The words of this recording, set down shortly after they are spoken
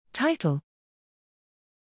Title: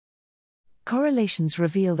 Correlations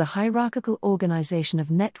reveal the hierarchical organization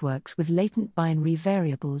of networks with latent binary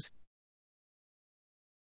variables.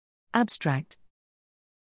 Abstract: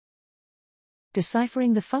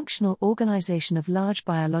 Deciphering the functional organization of large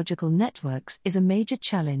biological networks is a major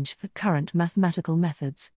challenge for current mathematical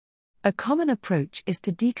methods. A common approach is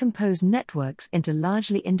to decompose networks into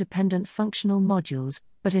largely independent functional modules,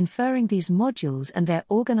 but inferring these modules and their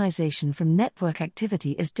organization from network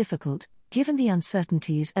activity is difficult, given the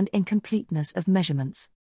uncertainties and incompleteness of measurements.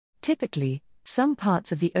 Typically, some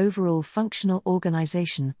parts of the overall functional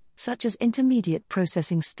organization, such as intermediate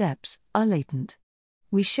processing steps, are latent.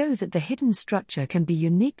 We show that the hidden structure can be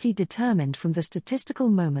uniquely determined from the statistical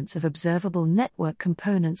moments of observable network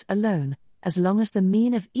components alone, as long as the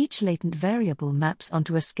mean of each latent variable maps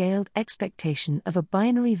onto a scaled expectation of a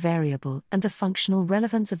binary variable and the functional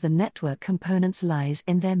relevance of the network components lies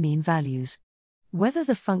in their mean values. Whether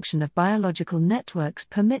the function of biological networks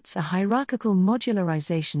permits a hierarchical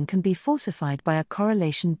modularization can be falsified by a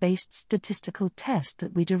correlation-based statistical test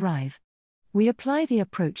that we derive. We apply the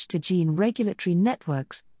approach to gene regulatory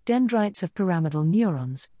networks, dendrites of pyramidal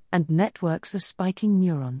neurons, and networks of spiking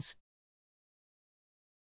neurons.